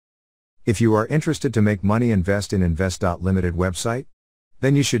If you are interested to make money, invest in Invest.Limited website,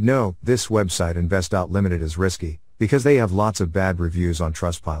 then you should know this website Invest.Limited is risky because they have lots of bad reviews on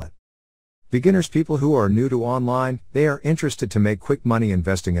Trustpilot. Beginners, people who are new to online, they are interested to make quick money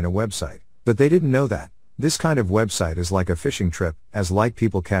investing in a website, but they didn't know that this kind of website is like a fishing trip, as like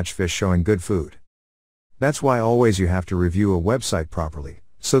people catch fish showing good food. That's why always you have to review a website properly,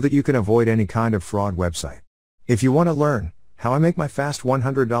 so that you can avoid any kind of fraud website. If you want to learn how I make my fast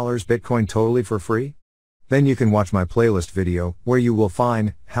 $100 Bitcoin totally for free, then you can watch my playlist video where you will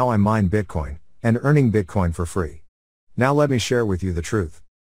find how I mine Bitcoin and earning Bitcoin for free. Now let me share with you the truth.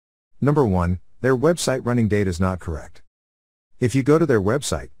 Number 1, their website running date is not correct. If you go to their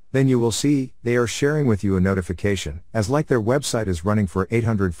website, then you will see they are sharing with you a notification as like their website is running for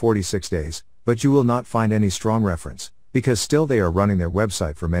 846 days, but you will not find any strong reference, because still they are running their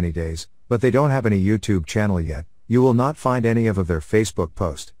website for many days, but they don't have any YouTube channel yet. You will not find any of their Facebook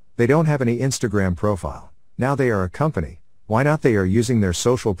post. They don't have any Instagram profile. Now they are a company. Why not they are using their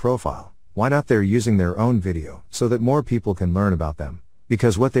social profile? Why not they're using their own video so that more people can learn about them?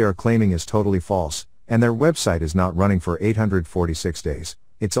 Because what they are claiming is totally false, and their website is not running for 846 days.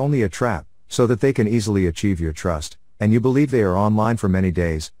 It's only a trap, so that they can easily achieve your trust, and you believe they are online for many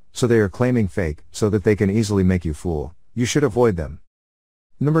days, so they are claiming fake, so that they can easily make you fool. You should avoid them.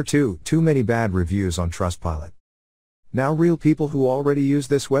 Number 2, too many bad reviews on Trustpilot. Now real people who already use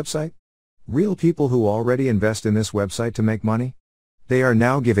this website? Real people who already invest in this website to make money? They are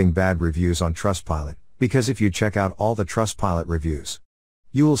now giving bad reviews on Trustpilot, because if you check out all the Trustpilot reviews,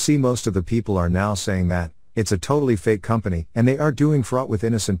 you will see most of the people are now saying that it's a totally fake company and they are doing fraud with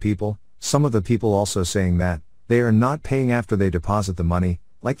innocent people. Some of the people also saying that they are not paying after they deposit the money.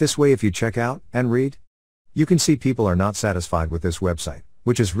 Like this way, if you check out and read, you can see people are not satisfied with this website,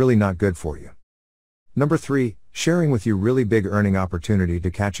 which is really not good for you. Number 3, sharing with you really big earning opportunity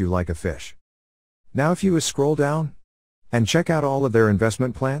to catch you like a fish. Now if you scroll down and check out all of their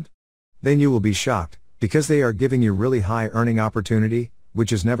investment plan, then you will be shocked, because they are giving you really high earning opportunity,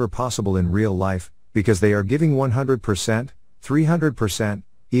 which is never possible in real life, because they are giving 100%, 300%,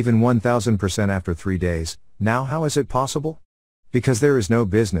 even 1000% after 3 days. Now how is it possible? Because there is no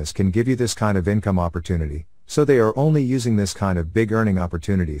business can give you this kind of income opportunity, so they are only using this kind of big earning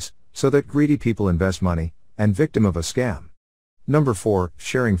opportunities, so that greedy people invest money, and victim of a scam. Number 4,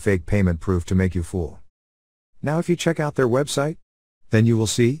 sharing fake payment proof to make you fool. Now if you check out their website, then you will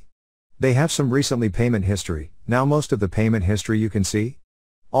see they have some recently payment history. Now most of the payment history you can see,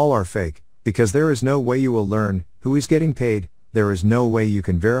 all are fake, because there is no way you will learn who is getting paid. There is no way you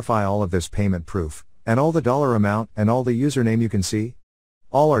can verify all of this payment proof, and all the dollar amount and all the username you can see.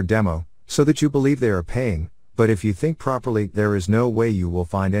 All are demo, so that you believe they are paying, but if you think properly, there is no way you will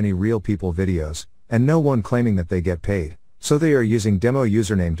find any real people videos, and no one claiming that they get paid, so they are using demo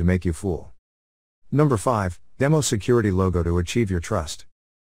username to make you fool. Number 5, demo security logo to achieve your trust.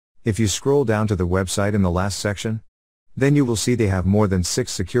 If you scroll down to the website in the last section, then you will see they have more than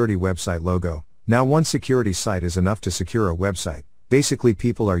 6 security website logo. Now one security site is enough to secure a website. Basically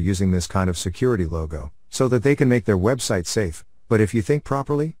people are using this kind of security logo, so that they can make their website safe. But if you think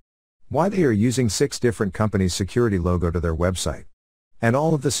properly, why they are using 6 different companies' security logo to their website? And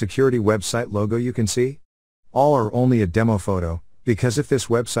all of the security website logo you can see? All are only a demo photo, because if this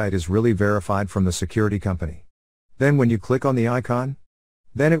website is really verified from the security company, then when you click on the icon,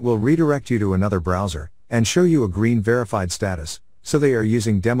 then it will redirect you to another browser, and show you a green verified status, so they are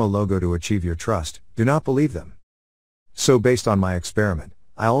using demo logo to achieve your trust. Do not believe them. So based on my experiment,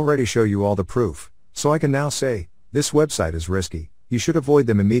 I already show you all the proof, so I can now say, this website is risky, you should avoid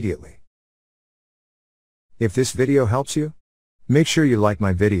them immediately. If this video helps you, make sure you like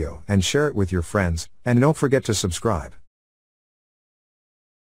my video and share it with your friends, and don't forget to subscribe.